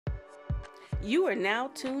You are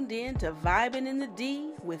now tuned in to Vibin' in the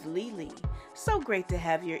D with Lily. So great to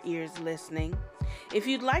have your ears listening. If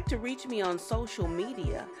you'd like to reach me on social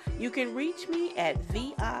media, you can reach me at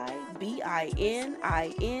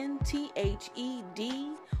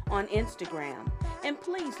VIBININTHED on Instagram. And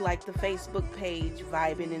please like the Facebook page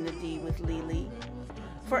Vibin' in the D with Lily.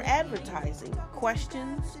 For advertising,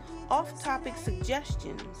 questions, off-topic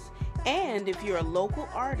suggestions, and if you're a local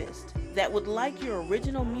artist that would like your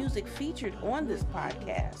original music featured on this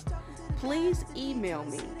podcast, please email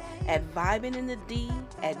me at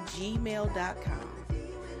vibininthed@gmail.com.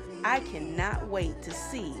 I cannot wait to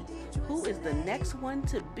see who is the next one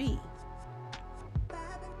to be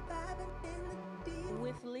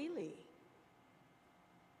with Lily.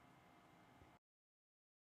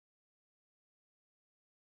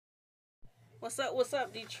 What's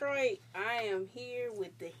up, Detroit? I am here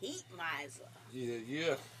with the Heat Miser.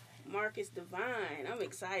 Yeah. Marcus Divine. I'm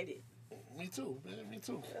excited. Me too, man. Me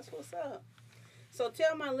too. That's what's up. So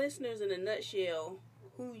tell my listeners in a nutshell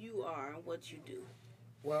who you are and what you do.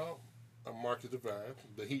 Well, I'm Marcus Divine,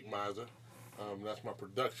 the Heat Miser. That's my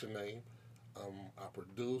production name. I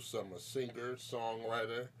produce. I'm a singer,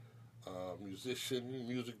 songwriter, musician,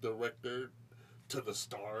 music director to the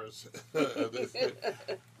stars.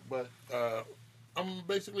 But I'm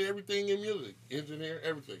basically everything in music, engineer,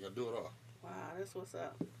 everything. I do it all. Wow, that's what's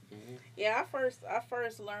up. Mm-hmm. Yeah, I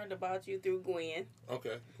first learned about you through Gwen.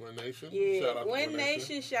 Okay, Gwen Nation. Yeah, Shout out Gwen to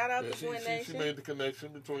Nation. Shout out to Gwen Nation. She made the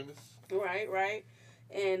connection between us. Right.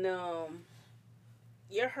 And her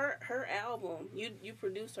album. You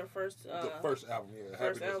produced her first. The first album, yeah.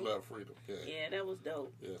 Happiness, album. Love, Freedom. Yeah, that was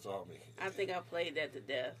dope. Yeah, it's all me. I think I played that to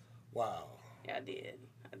death. Wow. Yeah, I did.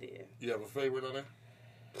 You have a favorite on there?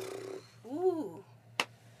 Ooh,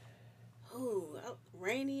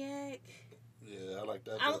 Rainiac. Yeah, I like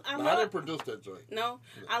that. I didn't produce that joint. No,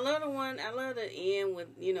 I love the one. I love the end with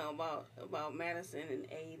about Madison and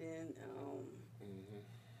Aiden.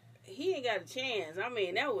 He ain't got a chance. I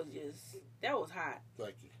mean, that was hot.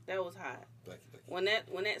 Thank you. That was hot. Thank you. When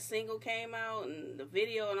that single came out and the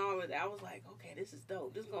video and all of that, I was like, okay, this is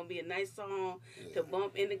dope. This is gonna be a nice song to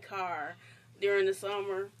bump in the car during the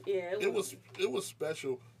summer. Yeah, it was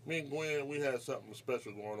special. Me and Gwen, we had something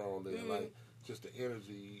special going on there. Like just the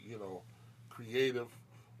energy, creative.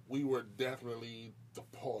 We were definitely the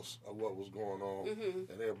pulse of what was going on,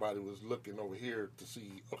 and everybody was looking over here to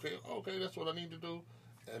see. Okay, that's what I need to do.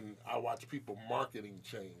 And I watch people marketing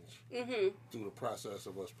change through the process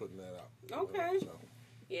of us putting that out. Okay.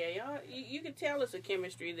 Yeah, y'all, you can tell it's a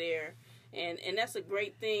chemistry there. And that's a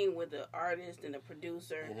great thing with the artist and the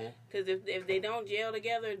producer, because if they don't gel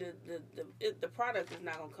together, the product is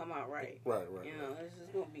not gonna come out right. Right. It's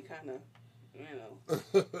just gonna be kind of,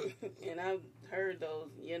 and I've heard those,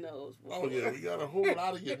 before. Oh yeah, we got a whole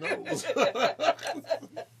lot of your nose.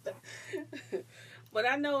 But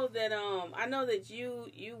I know that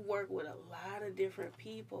you work with a lot of different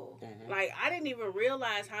people. Like I didn't even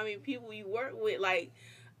realize how many people you work with. Like.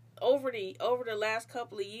 Over the last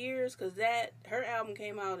couple of years, because her album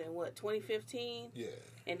came out in 2015. Yeah.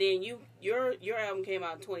 And then your album came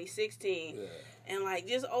out in 2016. Yeah. And like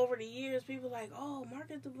just over the years, people like, oh,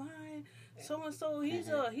 Marcus Divine, so and so, he's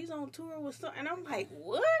on tour with some, and I'm like,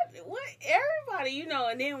 what everybody,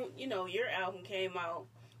 And then your album came out,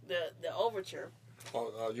 the Overture.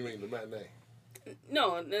 Oh, you mean the matinee?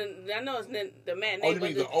 No, I know it's the matinee. Oh, you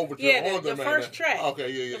mean the overture? Yeah, the first track. Okay,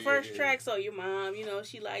 yeah. The first track. So your mom,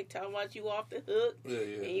 she like talking about you off the hook. Yeah.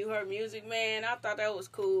 And you heard Music Man. I thought that was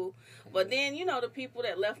cool. But then the people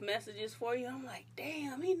that left messages for you, I'm like,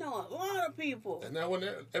 damn, he know a lot of people. And now when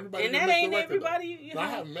everybody, and that ain't everybody. I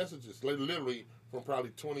have messages literally from probably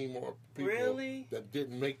 20 more people that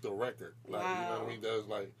didn't make the record. Like, wow. You know what I mean? That was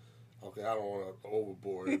like. Okay, I don't want to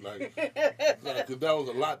overboard. Like, because that was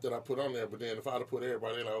a lot that I put on there. But then if I'd have put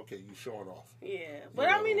everybody, they're like, okay, you showing off. Yeah, but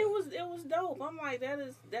I mean, it was dope. I'm like,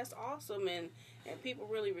 that's awesome, and people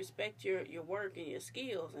really respect your work and your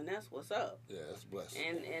skills, and that's what's up. Yeah, it's blessed.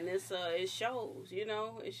 And it's it shows,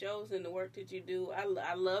 it shows in the work that you do. I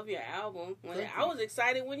love your album. I was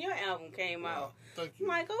excited when your album came out. Thank you.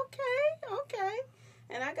 I'm like, okay,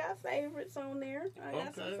 and I got favorites on there. I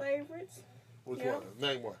got some favorites. Which one?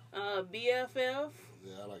 Name one. BFF. Yeah,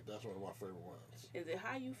 that's one of my favorite ones. Is it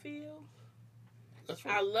How You Feel? That's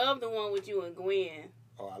right. I love the one with you and Gwen.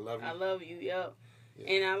 Oh, I Love You. I Love You, yep.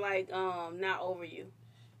 Yeah. And I like Not Over You.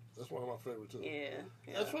 That's one of my favorite too. Yeah.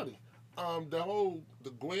 That's funny. The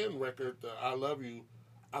Gwen record, the I Love You,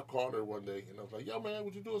 I called her one day and I was like, yo man,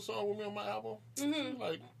 would you do a song with me on my album? She was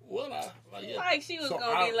like, what? Like she was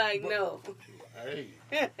gonna be like, no. Hey,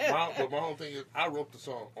 but my whole thing is, I wrote the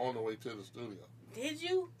song on the way to the studio. Did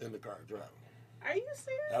you? In the car driving. Are you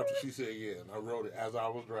serious? After she said yeah, and I wrote it as I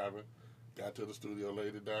was driving, got to the studio,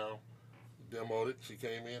 laid it down, demoed it. She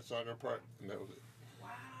came in, sung her part, and that was it.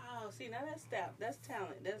 Wow. See, now that's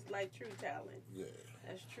talent. That's like true talent. Yeah.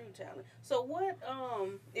 That's true talent. So what?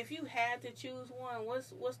 If you had to choose one,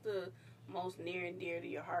 what's the most near and dear to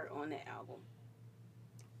your heart on that album?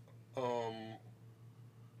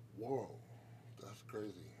 Whoa, that's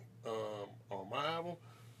crazy. On my album,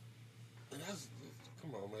 and that's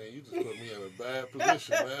come on, man. You just put me in a bad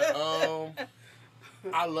position, man.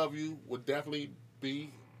 I Love You would definitely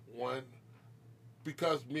be one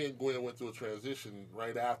because me and Gwen went through a transition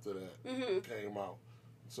right after that came out.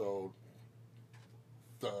 So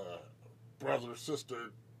the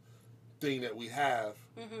brother-sister thing that we have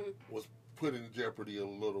was put in jeopardy a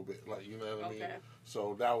little bit. Like, you know what I mean?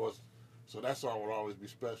 So that song would always be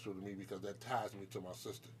special to me because that ties me to my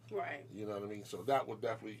sister. Right. You know what I mean? So that would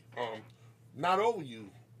definitely, Not Over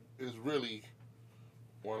You is really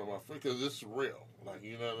one of my favorites because it's real. Like,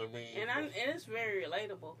 you know what I mean? And it's very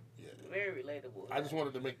relatable. Yeah. Very relatable. I just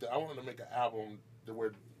wanted to make an album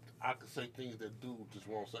where I could say things that dude just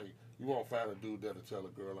won't say. You won't find a dude that'll tell a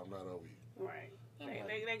girl I'm not over you. Right.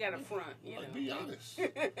 They got a front, you know. Like, be honest.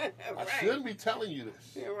 Right. I shouldn't be telling you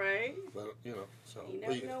this. Right. But, you know, so. You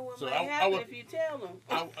never know what might happen if you tell them.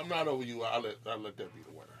 I'm not over you. I'll let that be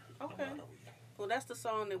the winner. Okay. I'm not over you. Well, that's the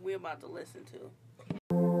song that we're about to listen to.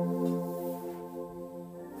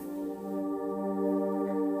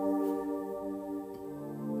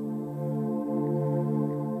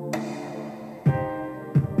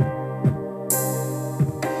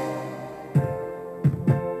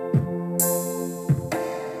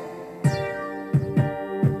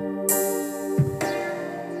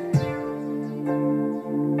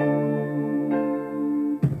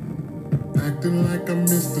 Acting like I'm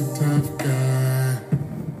Mr. Tough Guy,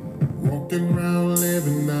 walking around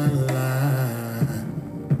living that lie,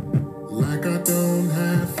 like I don't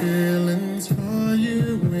have feelings for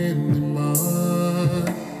you anymore.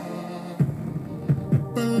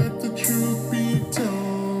 But let the truth be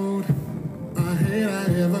told, I hate I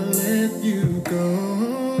ever let you go.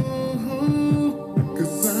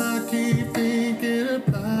 'Cause I keep thinking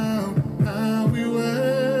about how we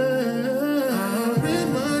were. I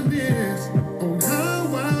reminisce on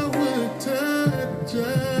how I would touch you.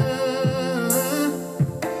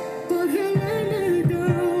 But here lately,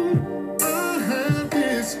 girl, I have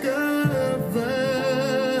discovered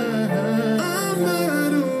I'm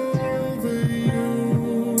not over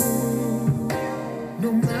you.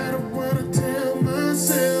 No matter what I tell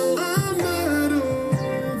myself, I'm not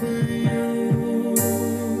over you.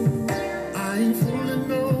 I ain't fooling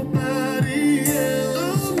nobody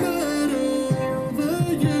else. I'm not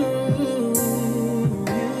over you.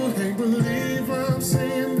 Can't believe I'm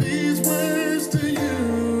saying these words to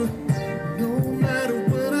you. No matter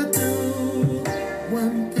what I do,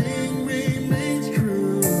 one thing remains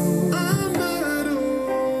true. I'm not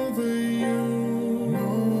over you. No,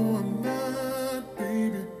 I'm not,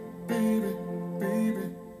 baby, baby, baby.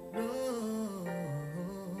 No, no.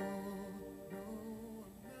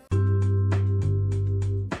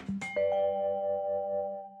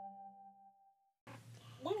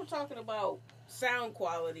 We were talking about sound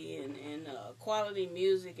quality and quality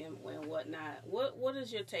music and whatnot. What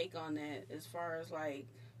is your take on that as far as like,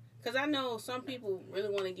 because I know some people really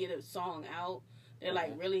want to get a song out. They're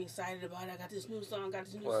like really excited about it. I got this new song,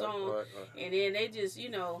 Right. And then they just,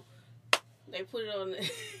 they put it on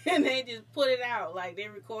and they just put it out. Like they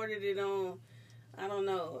recorded it on, I don't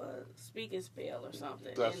know, Speak and Spell or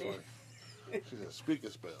something. That's and right. She said, speak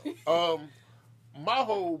and spell. My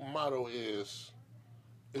whole motto is,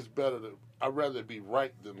 it's better to, I'd rather be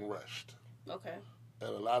right than rushed. Okay. And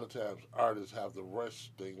a lot of times artists have the rush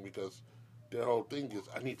thing because their whole thing is,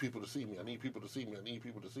 I need people to see me, I need people to see me, I need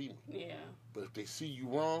people to see me. Yeah. But if they see you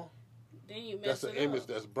wrong, Then you mess that's it an image up.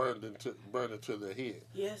 that's burned into their head.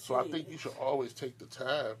 Yes. So I think you should always take the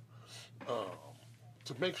time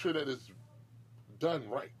to make sure that it's done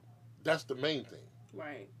right. That's the main thing.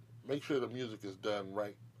 Right. Make sure the music is done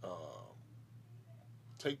right.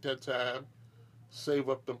 Take that time, save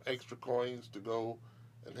up them extra coins to go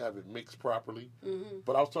and have it mixed properly. Mm-hmm.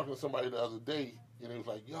 But I was talking to somebody the other day, and he was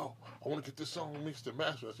like, yo, I want to get this song mixed and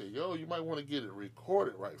mastered. I said, yo, you might want to get it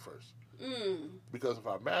recorded right first. Because if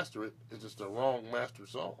I master it, it's just a wrong mastered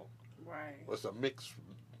song. Right. Or it's a mixed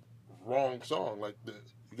wrong song. Like,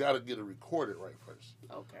 you got to get it recorded right first.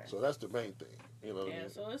 Okay. So that's the main thing. You know what I mean?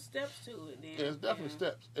 So it's steps to it then. Yeah, it's definitely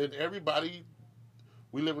steps. And everybody,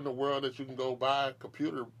 we live in a world that you can go buy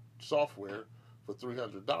computer software for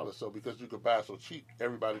 $300. So because you could buy it so cheap,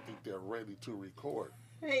 everybody think they're ready to record.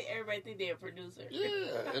 Hey, everybody think they're a producer.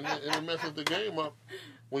 Yeah, and it messes the game up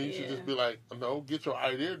when you should just be like, no, get your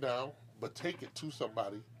idea down, but take it to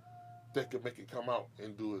somebody that can make it come out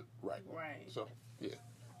and do it right. Right. So,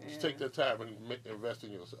 just take that time and invest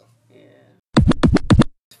in yourself. Yeah.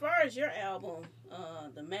 As far as your album,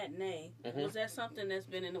 The Matinee, was that something that's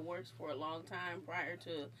been in the works for a long time prior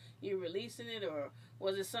to you releasing it, or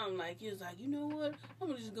was it something like you was like, you know what, I'm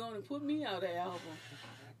gonna just go on and put me out an album?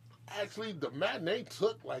 Actually, The Matinee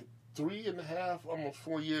took like 3.5, almost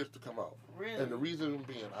 4 years to come out. Really? And the reason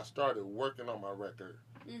being, I started working on my record.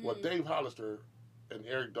 Well, Dave Hollister and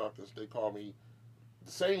Eric Dawkins, they called me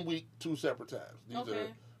the same week, 2 separate times. These are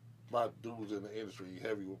my dudes in the industry,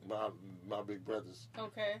 heavy, my big brothers.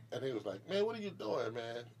 Okay. And he was like, man, what are you doing,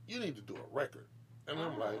 man? You need to do a record. And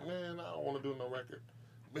I'm like, man, I don't want to do no record.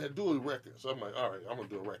 Man, do a record. So I'm like, all right, I'm going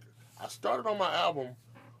to do a record. I started on my album,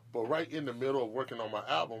 but right in the middle of working on my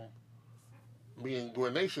album, me and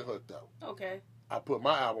Gwen Nation hooked up. Okay. I put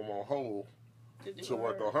my album on hold to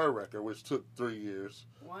work on her record, which took 3 years.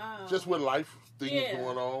 Wow. Just with life, things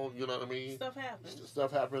going on, you know what I mean? Stuff happens.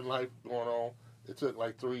 Stuff happened, life going on. It took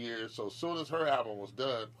like 3 years. So as soon as her album was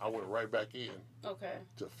done, I went right back in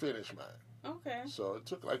to finish mine. Okay. So it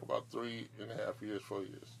took like about 3.5 years, 4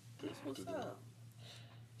 years to do it.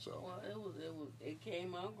 So well, it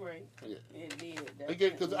came out great. Yeah, it did.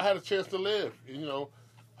 Again, because I had a chance to live. You know,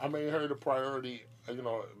 I made her the priority. You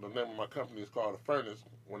know, the name of my company is called The Furnace.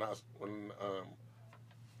 When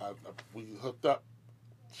we hooked up,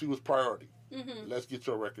 she was priority. Let's get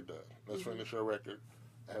your record done. Let's finish your record.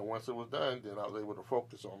 And once it was done, then I was able to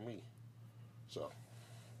focus on me. So.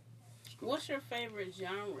 What's your favorite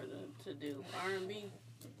genre to do? R&B?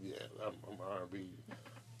 Yeah, I'm R&B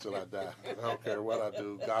till I die. I don't care what I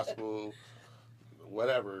do. Gospel,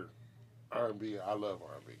 whatever. R&B, I love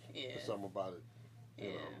R&B. Yeah. There's something about it.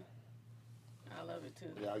 You know. I love it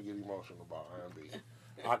too. Yeah, I get emotional about R&B.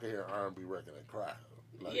 I can hear an R&B record and cry.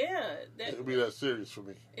 Like, it'll be that serious for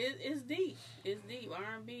me. It's deep. It's deep.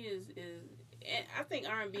 R&B is I think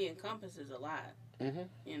R&B encompasses a lot.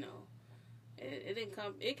 You know,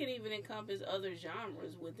 it can even encompass other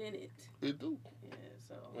genres within it. It do. Yeah.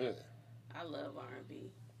 So. Yeah. I love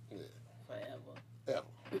R&B. Yeah. Forever. Ever.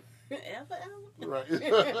 Ever. Right.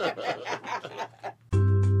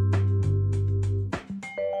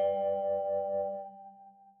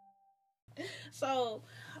 So,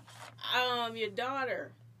 your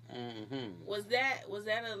daughter, was that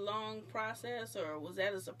a long process, or was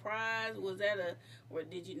that a surprise? Or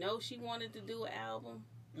did you know she wanted to do an album?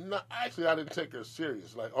 No, actually, I didn't take her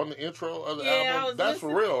serious. Like on the intro of the album, that's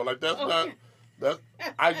for real. Like that's not.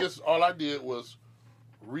 All I did was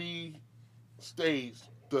restage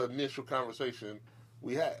the initial conversation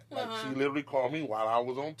we had. Like she literally called me while I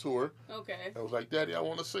was on tour. Okay. And was like, Daddy, I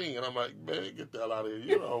want to sing. And I'm like, man, get the hell out of here.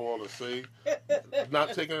 You don't want to sing.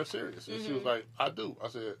 Not taking her serious. And she was like, I do. I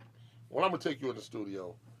said, well, I'm going to take you in the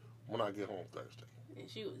studio when I get home Thursday. And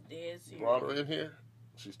she was dead serious. Brought her in here.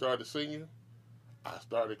 She started singing. I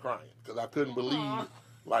started crying because I couldn't believe,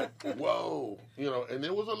 like, whoa. You know, and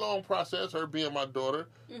it was a long process, her being my daughter,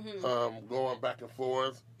 going back and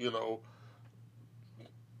forth, you know.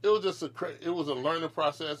 It was just it was a learning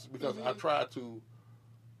process because I tried to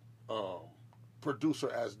produce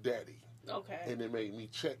her as daddy. Okay. And it made me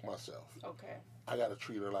check myself. Okay. I got to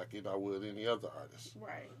treat her like I would any other artist.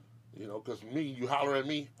 Right. You know, because you holler at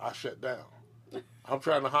me, I shut down. I'm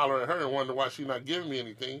trying to holler at her and wonder why she's not giving me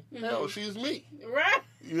anything. No, she's me. Right.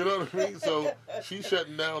 You know what I mean? So she's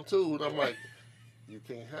shutting down too. And I'm like, you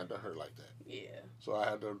can't handle her like that. Yeah. So I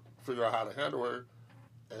had to figure out how to handle her.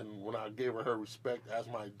 And when I gave her respect as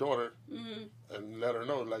my daughter and let her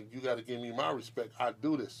know, like, you got to give me my respect, I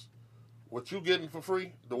do this. What you getting for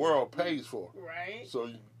free, the world pays for. Right. So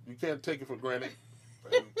you can't take it for granted.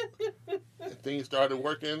 And things started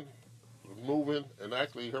working, moving, and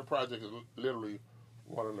actually her project is literally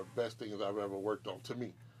one of the best things I've ever worked on to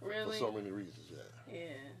me. Really? For so many reasons, yeah.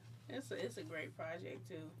 Yeah. It's a great project,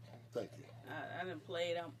 too. Thank you. I done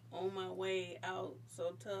played I'm On My Way Out,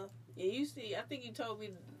 So Tough. And you see, I think you told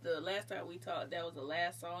me the last time we talked, that was the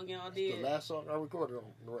last song y'all did. The last song I recorded on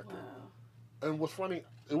the record. Wow. And what's funny,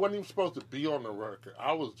 it wasn't even supposed to be on the record.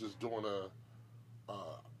 I was just doing a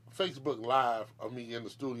Facebook Live of me in the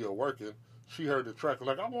studio working. She heard the track,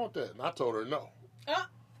 like, I want that. And I told her no.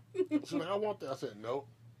 She's like, I want that. I said no.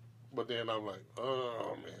 But then I'm like,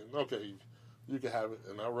 oh, man, okay, you can have it.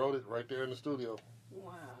 And I wrote it right there in the studio.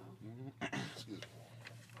 Wow. Excuse me.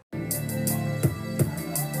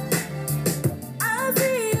 I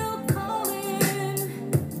see you calling,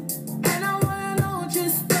 and I wanna know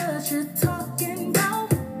just what you're talking about.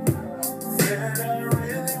 Said I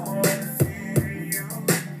really wanna see you.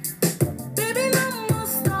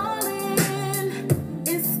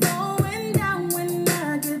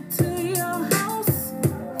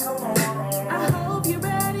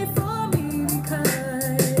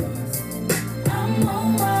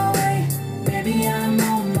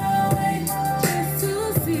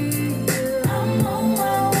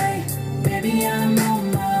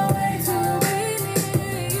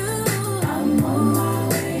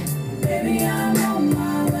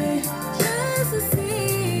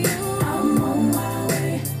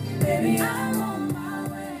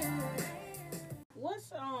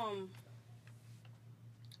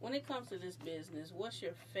 when it comes to this business, what's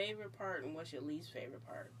your favorite part and what's your least favorite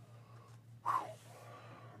part?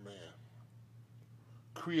 Man,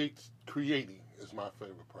 creating is my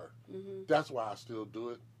favorite part. Mm-hmm. That's why I still do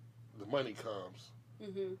it. The money comes.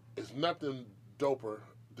 Mm-hmm. It's nothing doper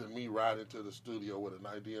than me riding to the studio with an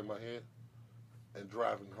idea in my head and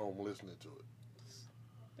driving home listening to it.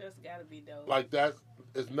 That's gotta be dope. Like that,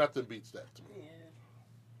 it's nothing beats that to me. Yeah.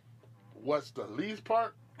 What's the least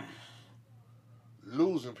part?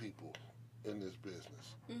 Losing people in this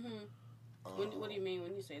business. Mm-hmm. What do you mean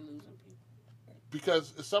when you say losing people?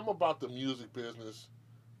 Because it's something about the music business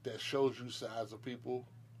that shows you sides of people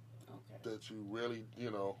that you really,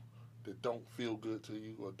 that don't feel good to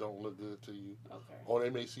you or don't look good to you. Okay. Or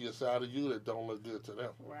they may see a side of you that don't look good to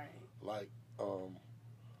them. Right. Like,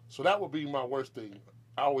 so that would be my worst thing.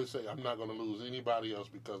 I always say I'm not going to lose anybody else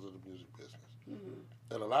because of the music business.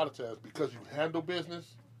 Mm-hmm. And a lot of times, because you handle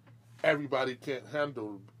business, everybody can't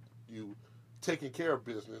handle you taking care of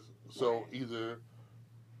business. So either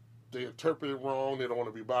they interpret it wrong, they don't want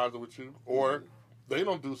to be bothered with you, or they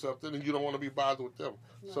don't do something and you don't want to be bothered with them.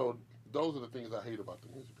 No. So those are the things I hate about the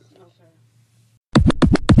music business. Okay.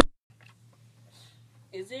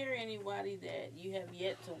 Is there anybody that you have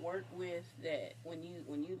yet to work with that when you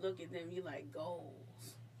look at them, you like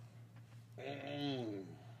goals?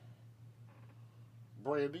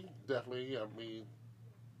 Brandy, definitely. I mean,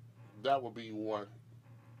 that would be one.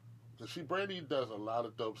 Because Brandy does a lot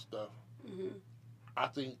of dope stuff. Mm-hmm. I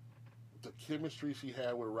think the chemistry she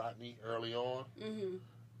had with Rodney early on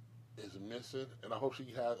is missing, and I hope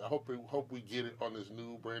hope we get it on this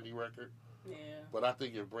new Brandy record. Yeah. But I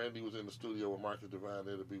think if Brandy was in the studio with Marcus Divine,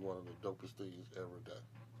 it'd be one of the dopest things ever done.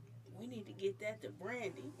 We need to get that to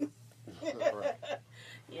Brandy. Right.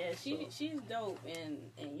 Yeah, she's dope,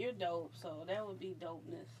 and you're dope, so that would be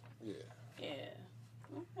dopeness. Yeah. Yeah.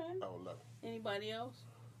 Okay. I would love it. Anybody else?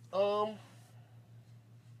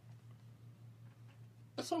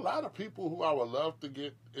 It's a lot of people who I would love to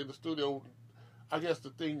get in the studio. I guess the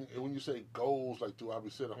thing, when you say goals, like, do I be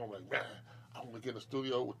sitting at home like, man, I want to get in the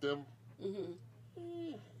studio with them?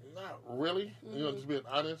 Mm-hmm. Not really. Mm-hmm. Just being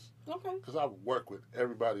honest. Okay. Because I work with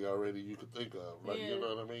everybody already you could think of. Like, you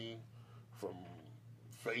know what I mean? From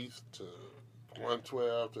Faith to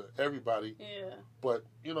 112 to everybody. Yeah. But,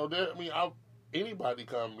 anybody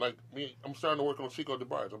come. Like me, I'm starting to work on Chico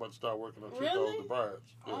DeBarge. I'm about to start working on Chico DeBarge.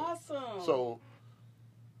 Yeah. Awesome. So,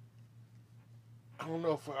 I don't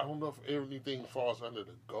know if everything falls under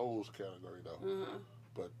the goals category though. Mm-hmm.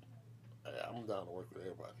 But I'm down to work with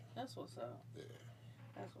everybody. That's what's up. Yeah.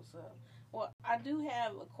 That's what's up. Well, I do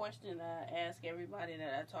have a question I ask everybody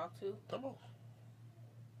that I talk to. Come on.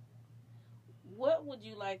 What would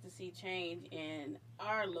you like to see change in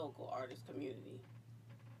our local artist community?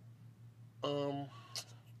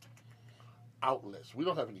 Outlets. We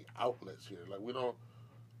don't have any outlets here. Like, we don't.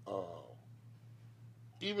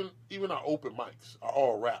 Even our open mics are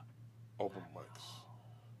all rap open mics.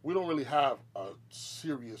 We don't really have a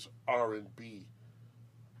serious R&B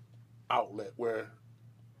outlet where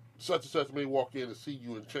such and such may walk in and see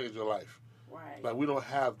you and change your life. Right. Like, we don't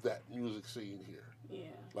have that music scene here. Yeah.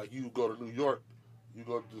 Like, you go to New York, you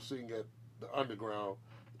go to sing at the Underground,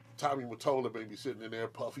 Tommy Mottola may be sitting in there,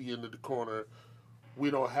 Puffy into the corner. We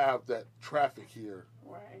don't have that traffic here.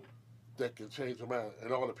 Right. That can change them out.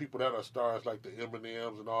 And all the people that are stars like the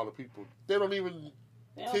Eminems and all the people, they don't even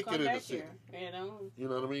kick it in the city. You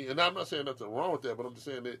know what I mean? And I'm not saying nothing wrong with that, but I'm just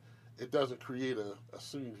saying that it doesn't create a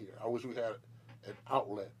scene here. I wish we had an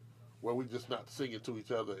outlet where we just not singing to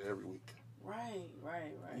each other every week. Right.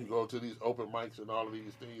 You go to these open mics and all of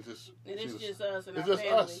these things. It's just us and our just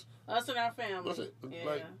family. Us and our family. That's it. Yeah.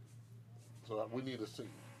 Like, so we need a scene.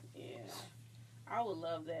 Yeah. I would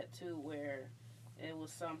love that too, where it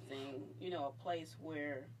was something, a place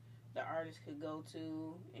where the artists could go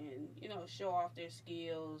to and, show off their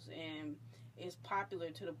skills, and it's popular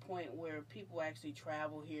to the point where people actually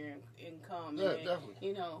travel here and come. Yeah, and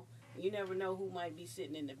definitely. You never know who might be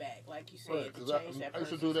sitting in the back, like you said, right, to change that I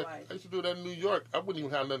used to person's do that. life. I used to do that in New York. I wouldn't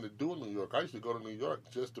even have nothing to do in New York. I used to go to New York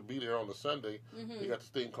just to be there on a Sunday. Mm-hmm. They got this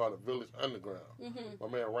thing called the Village Underground. Mm-hmm. My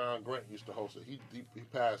man Ron Grant used to host it. He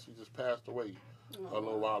just passed away a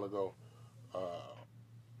little while ago.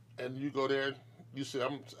 And you go there, you see,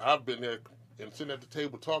 I've been there and sitting at the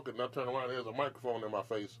table talking, and I turn around, there's a microphone in my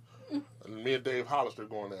face, and me and Dave Hollister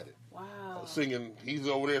going at it. Wow. Singing, he's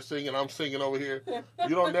over there singing, I'm singing over here.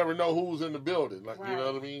 You don't never know who's in the building, like, right. You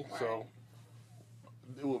know what I mean? Right. So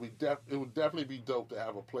it would definitely be dope to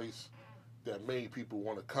have a place that made people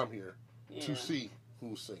want to come here to see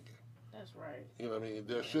who's singing. That's right. You know what I mean?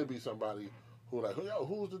 There should be somebody who like, yo,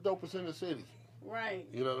 who's the dopest in the city? Right.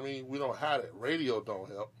 You know what I mean? We don't have it. Radio don't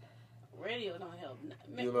help. radio don't help. You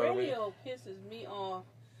know what I mean? Radio pisses me off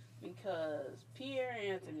because Pierre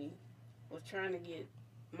Anthony was trying to get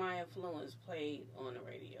My Influence played on the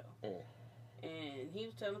radio. And he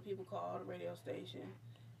was telling people call the radio station.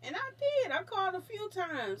 And I did. I called a few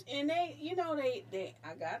times. And they,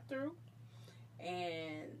 I got through.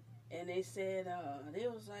 And they said, they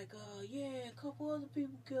was like, yeah, a couple other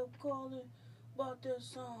people kept calling about their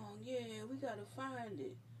song. Yeah, we got to find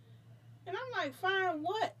it. And I'm like, find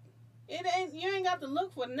what? You ain't got to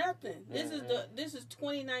look for nothing. This is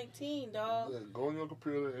 2019, dog. Yeah, go on your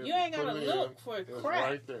computer and you ain't got to look for it's crap.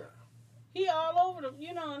 right there. He all over the,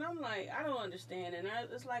 and I'm like, I don't understand. And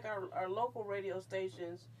it's like our local radio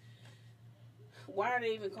stations. Why are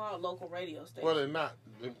they even called local radio stations? Well, they're not.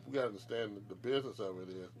 We got to understand that the business of it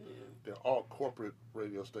is they're all corporate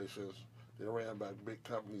radio stations. They're ran by big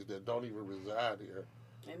companies that don't even reside here.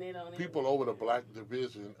 And they don't people over the black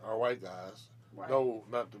division are white guys. Right. No,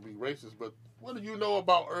 not to be racist, but what do you know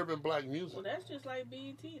about urban black music? Well, that's just like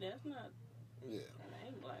BET. That's not. Yeah. That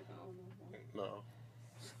ain't black owned. No.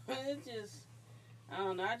 It's just, I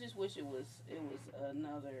don't know. I just wish it was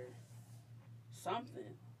another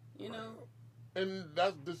something, And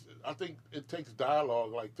that's this. I think it takes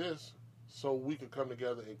dialogue like this so we can come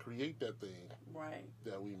together and create that thing right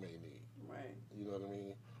that we may need. Right. You know what I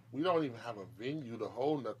mean? We don't even have a venue to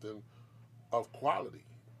hold nothing of quality.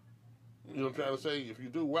 You know what I'm trying to say? If you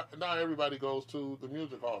do, now everybody goes to the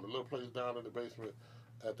music hall, the little place down in the basement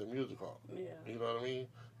at the music hall. Yeah. You know what I mean?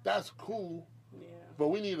 That's cool. Yeah. But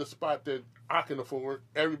we need a spot that I can afford,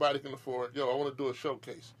 everybody can afford. Yo, I want to do a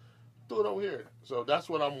showcase. Do it over here. So that's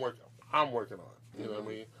what I'm working on. You know what I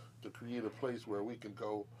mean? To create a place where we can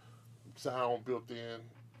go, sound built in,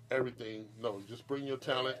 everything. No, just bring your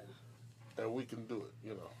talent and we can do it,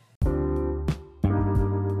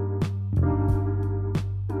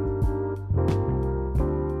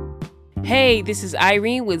 Hey, this is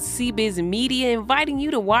Irene with CBiz Media, inviting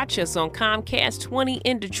you to watch us on Comcast 20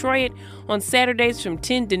 in Detroit on Saturdays from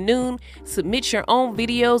 10 to noon. Submit your own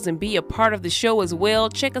videos and be a part of the show as well.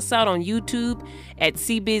 Check us out on YouTube at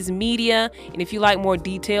CBiz Media. And if you like more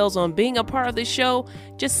details on being a part of the show,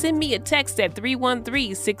 just send me a text at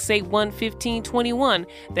 313-681-1521.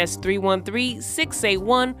 That's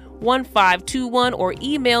 313-681-1521, or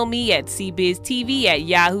email me at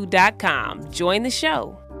cbiztv@yahoo.com. Join the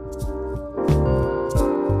show.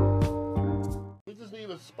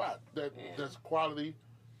 Spot that's quality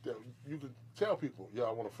that you can tell people,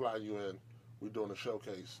 I want to fly you in. We're doing a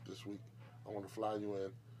showcase this week. I want to fly you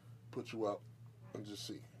in, put you up, and just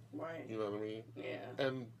see. Right. You know what I mean? Yeah.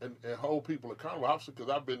 And hold people accountable. Obviously,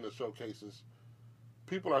 because I've been to showcases,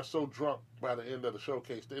 people are so drunk by the end of the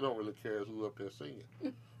showcase, they don't really care who's up there singing.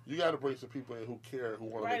 You got to bring some people in who care, who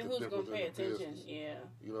want to make a difference in the business. Yeah.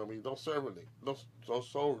 You know what I mean? Don't serve don't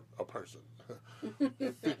serve a person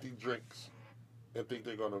 50 drinks. And think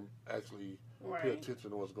they're going to actually pay attention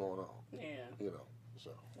to what's going on. Yeah.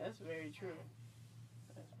 So. That's very true.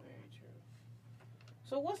 That's very true.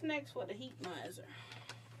 So what's next for the Heat Miser?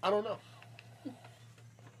 I don't know.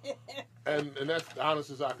 and that's honest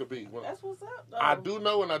as I could be. That's what's up, though. I do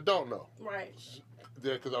know and I don't know. Right.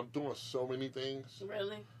 Yeah, because I'm doing so many things.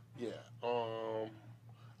 Really? Yeah. I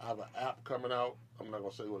have an app coming out. I'm not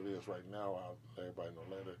going to say what it is right now. I'll let everybody know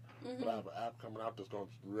later. But I have an app coming out that's going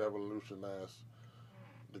to revolutionize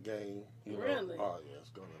the game. Really? Oh, yeah, it's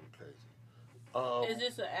going to be crazy. Is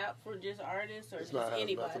this an app for just artists or it's just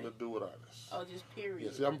anybody? It's nothing to do with artists. Oh, just period.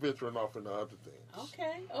 Yeah, see, I'm venturing off into other things.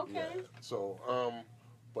 Okay. Yeah, so,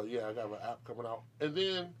 but yeah, I got an app coming out. And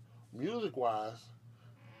then, music-wise,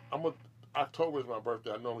 October is my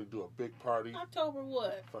birthday. I normally do a big party. October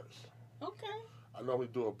what? 1st. Okay. I normally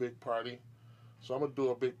do a big party. So I'm going to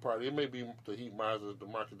do a big party. It may be the Heat Misers, the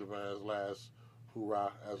Market Divine's last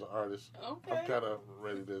hoorah as an artist. Okay. I'm kind of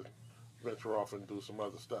ready to venture off and do some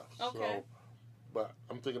other stuff. Okay. So, but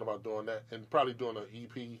I'm thinking about doing that and probably doing an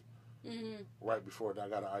EP right before that. I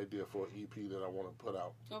got an idea for an EP that I want to put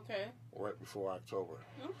out. Okay. Right before October.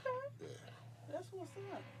 Okay. Yeah. That's what's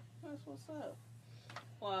up. That's what's up.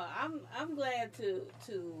 Well, I'm glad to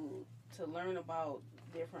learn about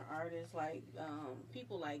different artists, like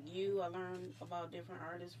people like you. I learned about different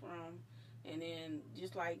artists from, and then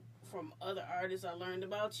just like from other artists, I learned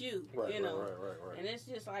about you. Right, you know, right. And it's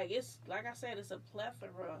just like like I said, it's a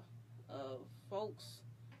plethora of folks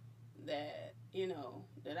that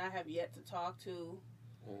that I have yet to talk to.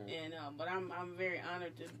 And but I'm very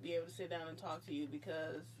honored to be able to sit down and talk to you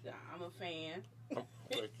because I'm a fan.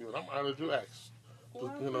 Thank you, and I'm honored you asked. Well, I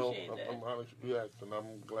I'm appreciate that. honored you asked, and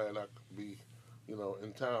I'm glad I could be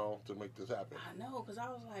in town to make this happen. I know, because I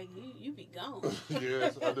was like, you be gone.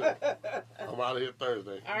 Yes, I do. I'm out of here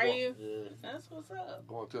Thursday. Are you? Yeah. That's what's up.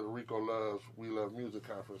 Going to the Rico Loves We Love Music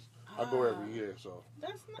Conference. I go every year, so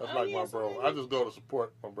that's like my bro. I just go to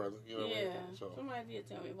support my brother. You know yeah. what I mean? So somebody did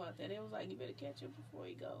tell me about that. It was like, you better catch up before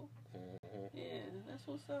you go. Mm-hmm. Yeah, that's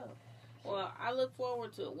what's up. Well, I look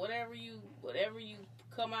forward to whatever you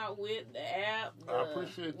come out with, the app, I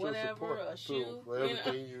appreciate your support a shoe, too, for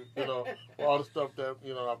everything for all the stuff that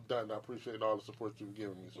I've done. I appreciate all the support you've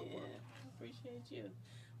given me so much. I appreciate you.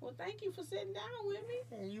 Well, thank you for sitting down with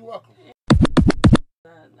me. You're welcome.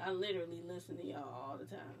 I literally listen to y'all all the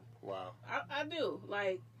time. Wow. I do.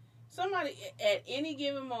 Like, somebody, at any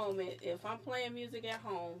given moment, if I'm playing music at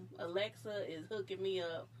home, Alexa is hooking me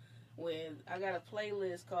up with, I got a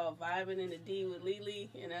playlist called Vibing in the D with Lily,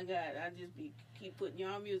 and I just keep putting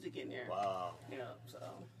y'all music in there. Wow. Yeah, so.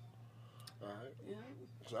 All right. Yeah.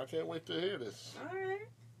 So I can't wait to hear this. All right.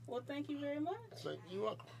 Well, thank you very much. You're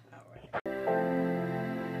welcome. All right.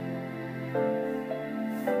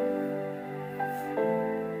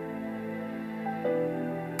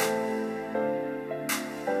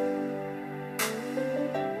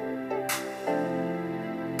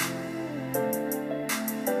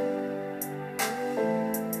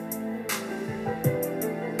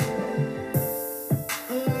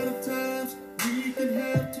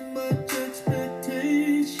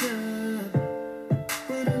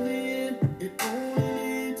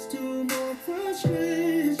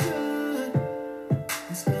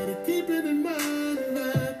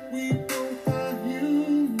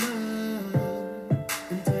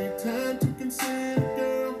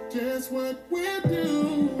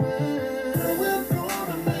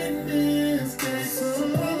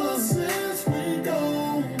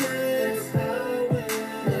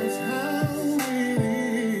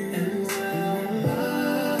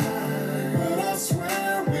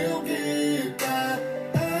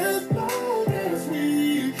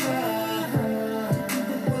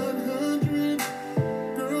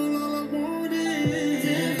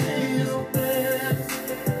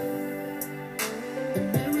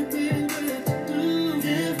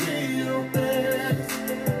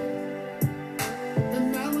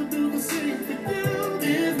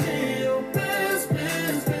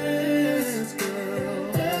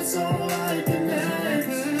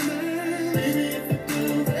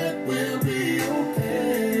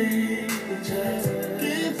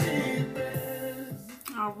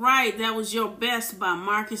 That was Your Best by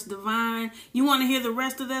Marcus Divine. You want to hear the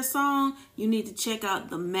rest of that song? You need to check out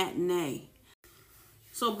The Matinee.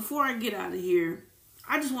 So before I get out of here,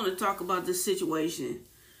 I just want to talk about this situation.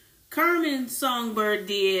 Carmen Songbird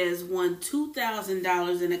Diaz won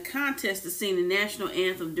 $2,000 in a contest to sing the national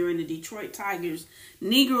anthem during the Detroit Tigers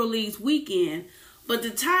Negro Leagues weekend, but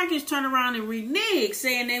the Tigers turned around and reneged,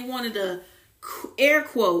 saying they wanted a, air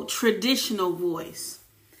quote, traditional voice.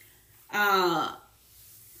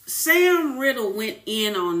 Sam Riddle went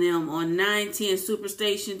in on them on 910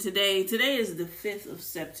 Superstation today. Today is the 5th of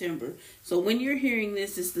September. So when you're hearing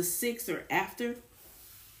this, it's the 6th or after.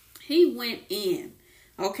 He went in.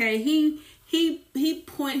 Okay, he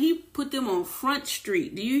put them on Front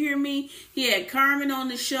Street. Do you hear me? He had Carmen on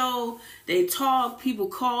the show. They talked. People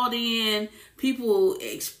called in. People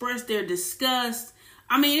expressed their disgust.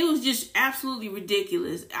 I mean, it was just absolutely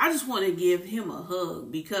ridiculous. I just want to give him a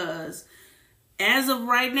hug because as of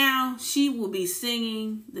right now, she will be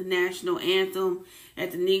singing the national anthem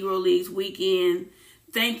at the Negro Leagues weekend.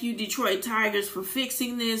 Thank you, Detroit Tigers, for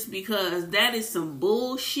fixing this because that is some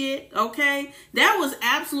bullshit, okay? That was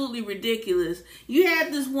absolutely ridiculous. You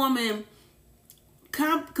had this woman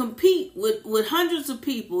compete with hundreds of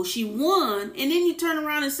people. She won, and then you turn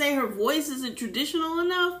around and say her voice isn't traditional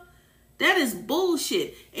enough? That is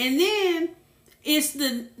bullshit. And then it's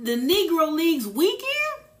the Negro Leagues weekend?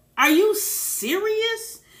 Are you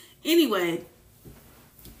serious? Anyway,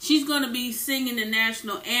 she's going to be singing the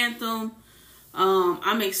national anthem.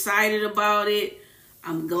 I'm excited about it.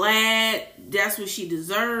 I'm glad that's what she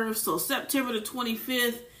deserves. So September the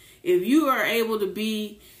 25th, if you are able to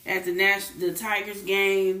be at the Tigers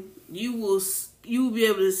game, you will be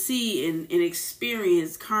able to see and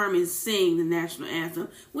experience Carmen sing the national anthem,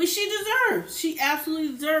 which she deserves. She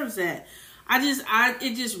absolutely deserves that.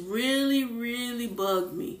 It just really, really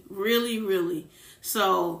bugged me. Really, really.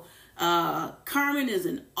 So, Carmen is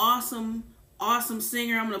an awesome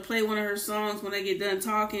singer. I'm going to play one of her songs when I get done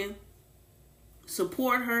talking.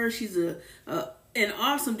 Support her. She's an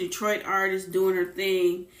awesome Detroit artist doing her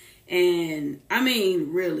thing. And, I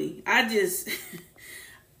mean, really,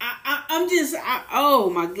 oh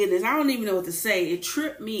my goodness, I don't even know what to say. It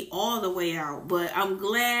tripped me all the way out, but I'm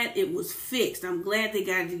glad it was fixed. I'm glad they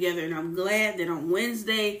got it together, and I'm glad that on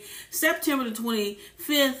Wednesday, September the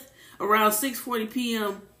 25th, around 6:40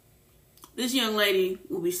 p.m., this young lady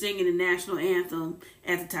will be singing the national anthem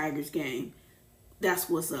at the Tigers game. That's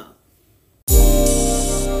what's up.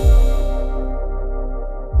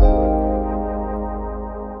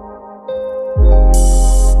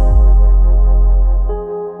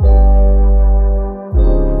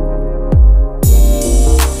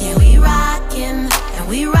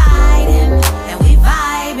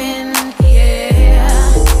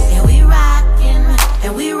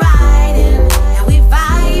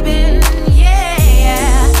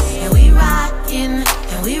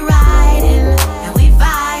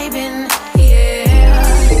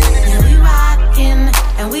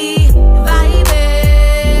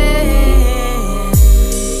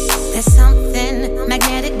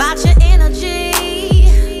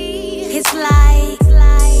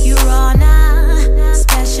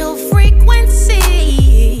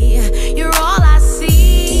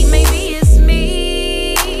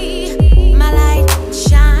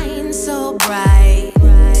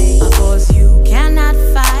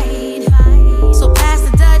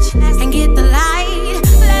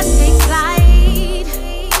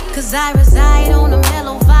 I reside on a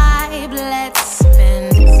mellow vibe. Let's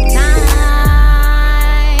spend time.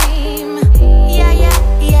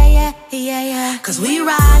 Yeah. 'Cause we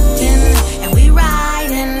rockin' and we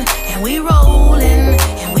riding and we rollin'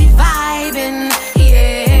 and we vibing.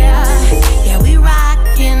 Yeah, we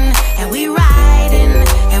rockin' and we riding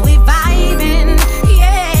and we vibing.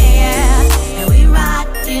 Yeah, and we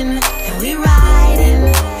rockin' and we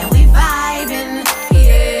riding and we vibing.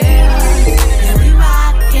 And we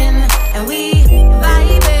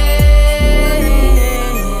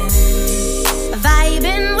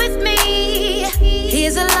vibing with me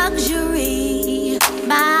is a luxury.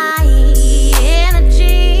 My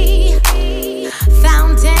energy,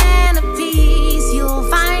 fountain of peace. You'll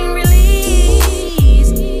find release.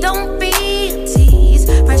 Don't be a tease.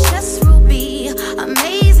 Precious ruby,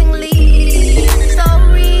 amazingly.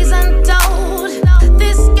 Stories untold.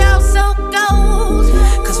 This girl's so gold.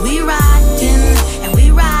 'Cause we rockin' and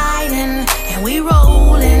we riding and we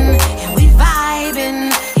rollin' and we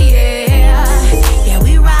vibing. Yeah,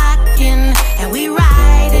 we rockin' and we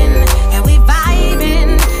riding and we vibing.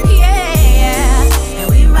 Yeah, and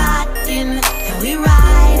we rockin' and we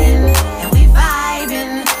riding and we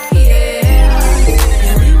vibing. Yeah,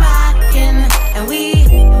 and we rockin' and we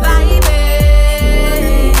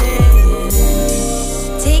vibing.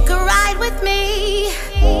 Take a ride with me.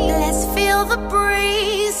 Let's feel the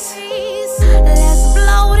breeze. Let's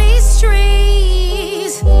blow these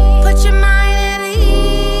trees. Put your mind at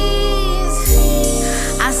ease.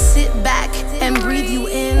 I sit back and breathe you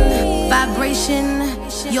in. Vibration,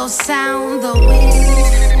 your sound, the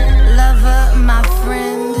wind. Lover, my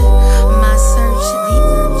friend, my search, the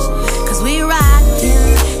urge. 'Cause we rockin'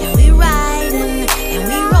 and we riding and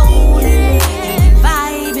we rollin' and we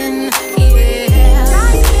vibing.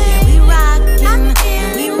 Yeah, we rockin' and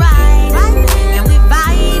we riding and we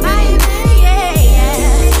vibing.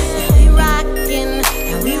 Yeah, we rockin'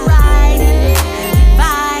 and we riding and we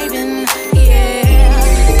vibing. Yeah,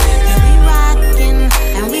 we rockin'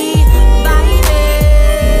 and we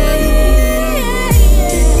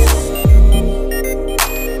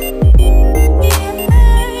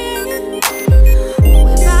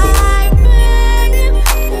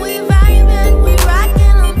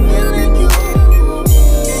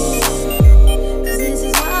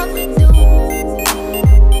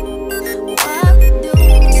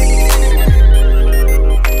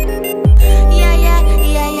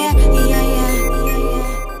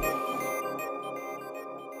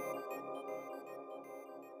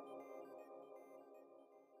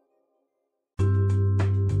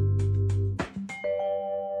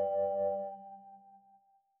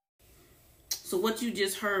So what you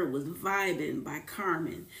just heard was Vibin' by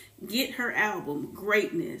Carmen. Get her album,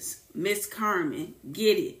 Greatness. Miss Carmen.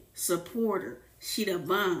 Get it. Support her.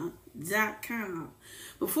 SheDaBomb.com.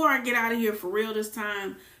 Before I get out of here for real this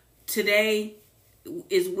time, today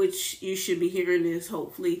is which you should be hearing this,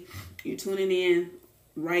 hopefully. You're tuning in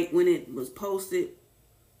right when it was posted.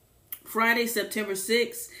 Friday, September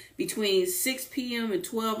 6th, between 6 p.m. and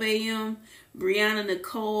 12 a.m., Brianna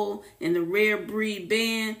Nicole and the Rare Breed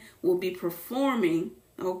Band will be performing,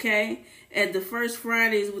 okay, at the First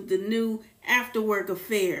Fridays with the new Afterwork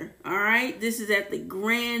Affair, all right? This is at the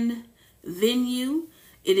Grand Venue.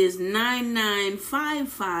 It is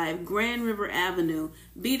 9955 Grand River Avenue.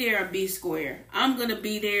 Be there or be square. I'm going to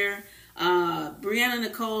be there. Brianna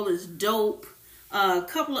Nicole is dope. A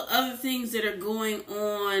couple of other things that are going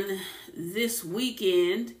on this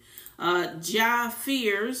weekend. Ja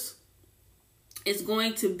Fears is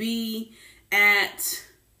going to be at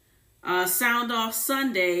Sound Off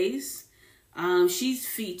Sundays. She's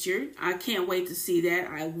featured. I can't wait to see that.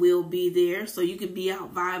 I will be there. So you can be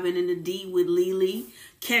out vibing in the D with Lily.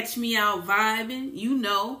 Catch me out vibing, you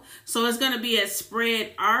know. So it's going to be at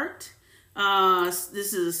Spread Art.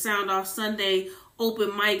 This is a Sound Off Sunday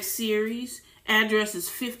open mic series. Address is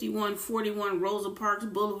 5141 Rosa Parks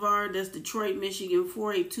Boulevard. That's Detroit, Michigan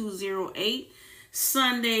 48208.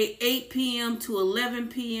 Sunday, 8 p.m. to 11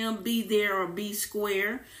 p.m. Be there or be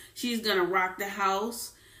square. She's going to rock the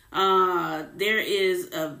house. There is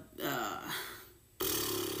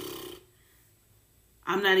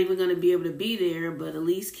I'm not even going to be able to be there, but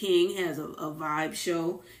Elise King has a vibe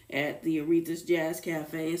show at the Aretha's Jazz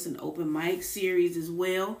Cafe. It's an open mic series as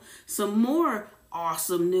well. Some more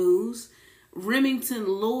awesome news. Remington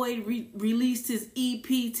Lloyd released his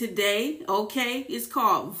EP today. Okay, it's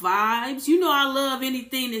called Vibes. You know I love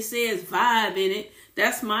anything that says vibe in it.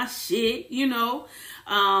 That's my shit, you know.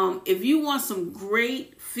 If you want some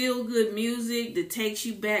great feel-good music that takes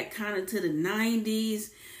you back kind of to the 90s,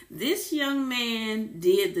 this young man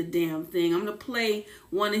did the damn thing. I'm going to play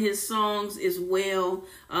one of his songs as well,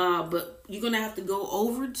 but you're going to have to go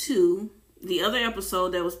over to the other episode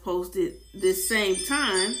that was posted this same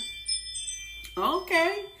time.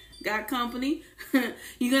 Okay, got company.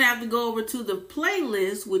 You're going to have to go over to the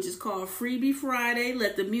playlist, which is called Freebie Friday.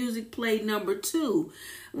 Let the Music Play #2.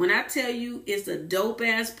 When I tell you it's a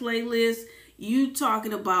dope-ass playlist, you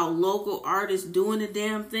talking about local artists doing the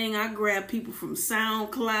damn thing. I grab people from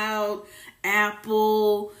SoundCloud,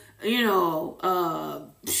 Apple, you know,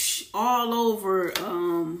 all over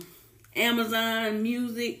Amazon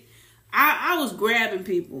Music. I was grabbing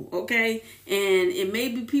people, okay? And it may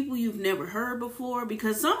be people you've never heard before,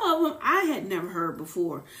 because some of them I had never heard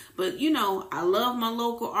before. But, you know, I love my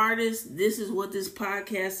local artists. This is what this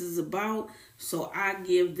podcast is about, so I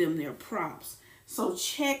give them their props. So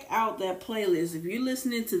check out that playlist. If you're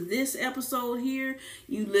listening to this episode here,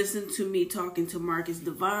 you listen to me talking to Marcus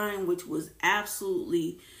Divine, which was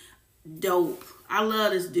absolutely dope. I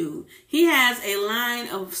love this dude. He has a line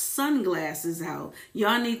of sunglasses out.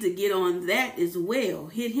 Y'all need to get on that as well.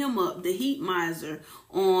 Hit him up, the Heat Miser,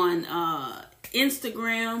 on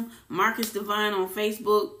Instagram, Marcus Divine on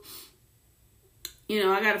Facebook. You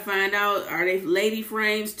know, I got to find out, are they lady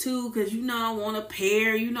frames too? Because, you know, I want a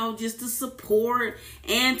pair, you know, just to support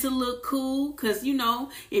and to look cool. Because, you know,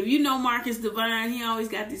 if you know Marcus Divine, he always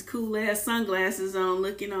got these cool ass sunglasses on,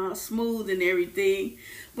 looking all smooth and everything.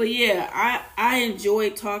 But yeah, I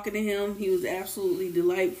enjoyed talking to him. He was absolutely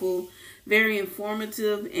delightful, very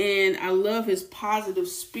informative. And I love his positive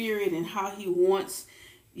spirit and how he wants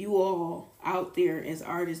you all out there as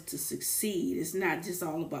artists to succeed. It's not just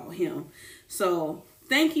all about him. So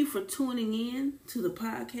thank you for tuning in to the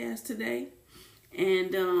podcast today.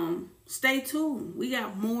 And stay tuned. We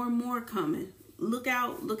got more and more coming. Look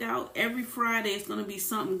out. Every Friday it's going to be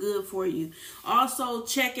something good for you. Also,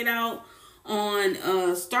 check it out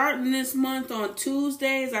on starting this month on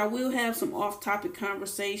Tuesdays. I will have some off-topic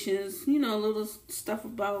conversations. You know, little stuff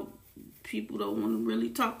about people don't want to really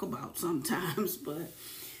talk about sometimes. But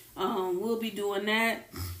we'll be doing that.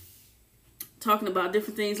 Talking about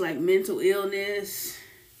different things like mental illness,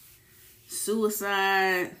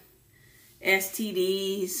 suicide,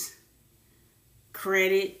 STDs,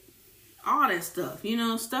 credit, all that stuff. You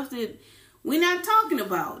know, stuff that we're not talking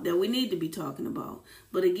about, that we need to be talking about.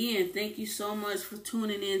 But again, thank you so much for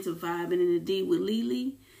tuning in to Vibing in the D with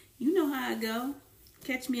Lily. You know how I go.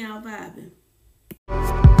 Catch me out vibing.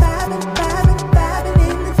 Vibing, vibing, vibing.